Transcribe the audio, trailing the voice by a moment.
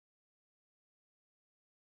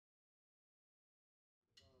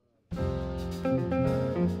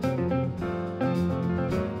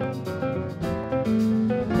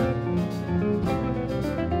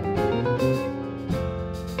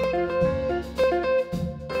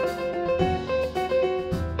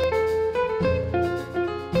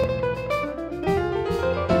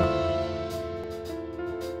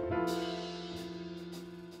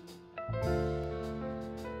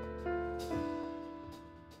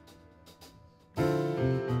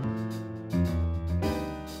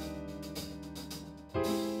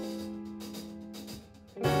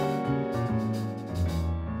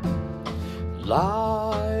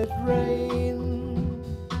light rain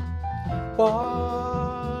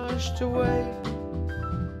washed away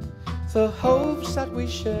the hopes that we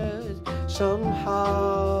shared.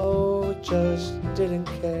 Somehow just didn't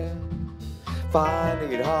care,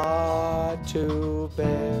 finding it hard to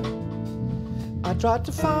bear. I tried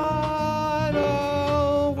to find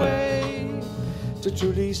a way to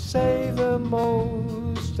truly say the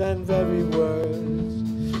most and very words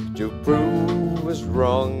to prove us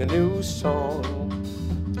wrong. A new song,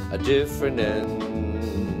 a different end.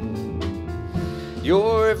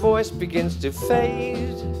 Your voice begins to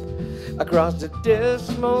fade across the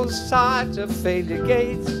dismal sides of failure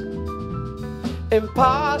gates.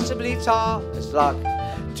 Impossibly tall, it's like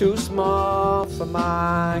too small for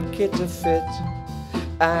my kid to fit.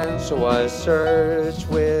 And so I searched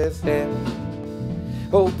within,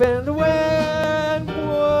 hoping the wind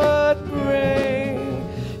would bring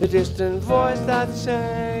a distant voice that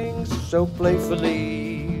sang so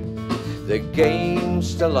playfully. The game's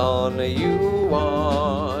still on, are you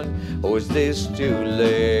on, or is this too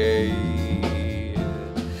late?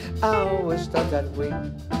 I always thought that we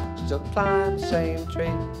still climb the same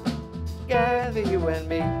tree, together you and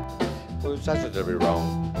me. Who's such to be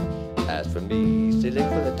wrong? As for me, stealing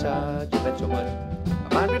for the touch, you meant so much.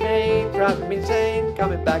 My mind remained, driving me insane.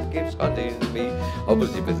 Coming back keeps haunting me,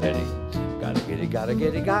 hopelessly pathetic. Gotta get it, gotta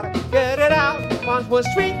get it, gotta get it out. Once was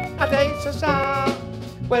sweet, a taste so sour.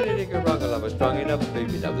 Where did it go wrong? Well, I was strong enough,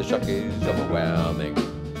 baby. Now the shock is overwhelming.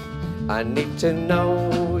 I need to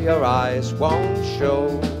know your eyes won't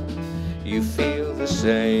show you feel the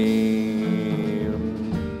same.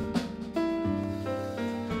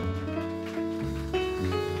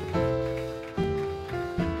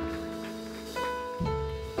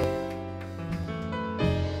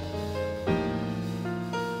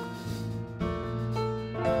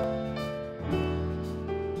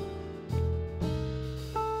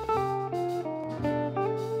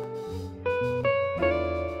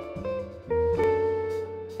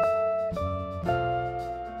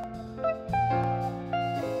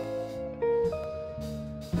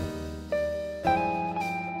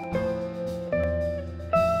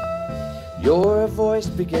 Your voice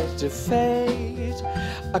begins to fade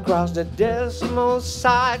across the dismal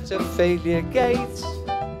sides of failure gates.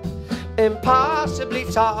 Impossibly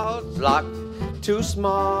tall, like too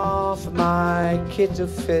small for my kid to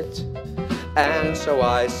fit. And so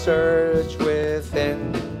I searched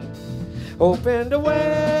within, hoping the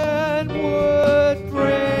wind would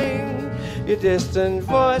bring your distant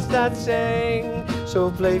voice that sang so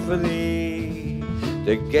playfully.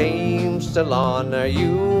 The game's still on, are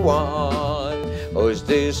you on, or is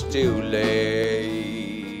this too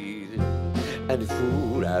late? And the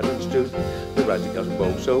fool had understood the rising of the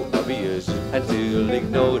bow so obvious and still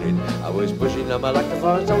ignored it. I was pushing on my like the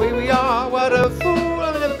forest, so here we are. What a fool,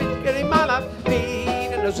 I'm in the beginning my life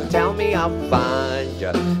need. And so tell me I'll find you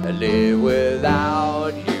and live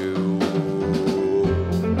without you.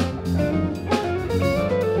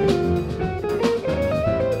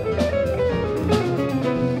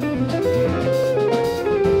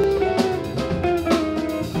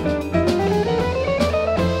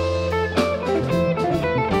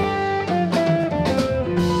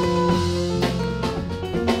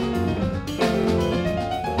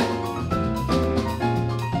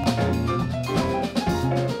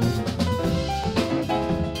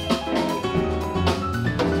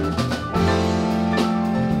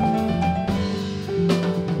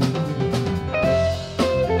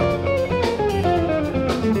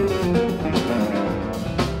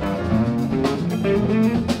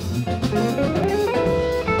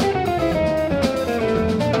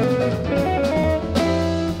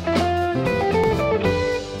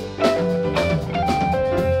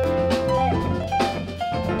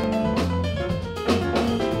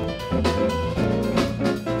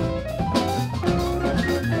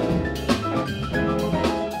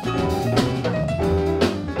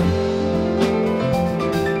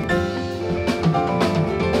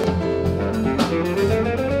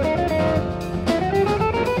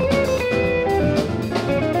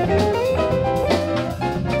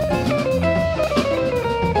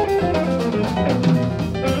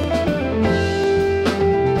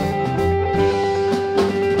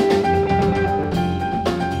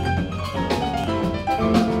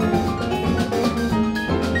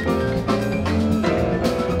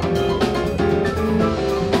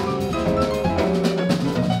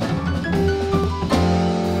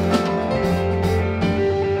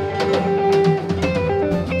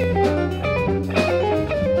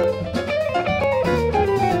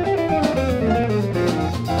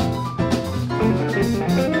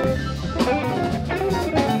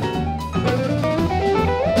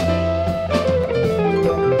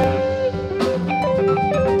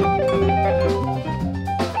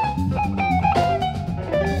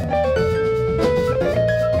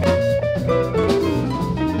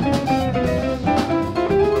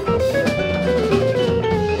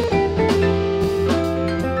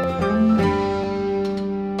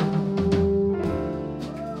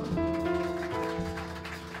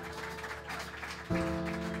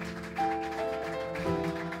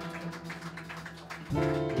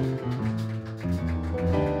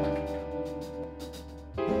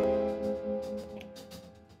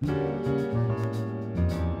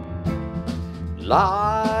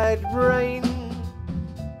 light rain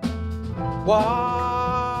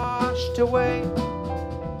washed away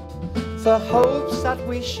the hopes that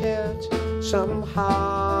we shared.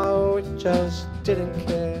 Somehow it just didn't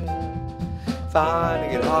care,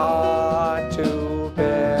 finding it hard to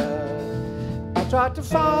bear. I tried to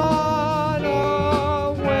find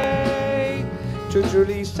a way to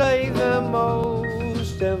truly say the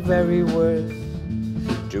most and very worst,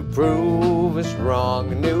 to prove us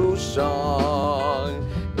wrong. A new song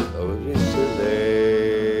is to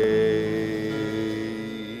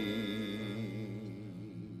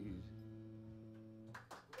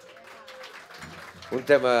un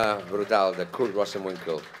tema brutal de Kurt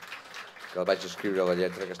Rosenwinkel, que el vaig escriure a la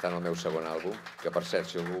lletra, que està en el meu segon àlbum, que per cert,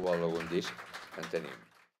 si algú vol algun disc, en tenim.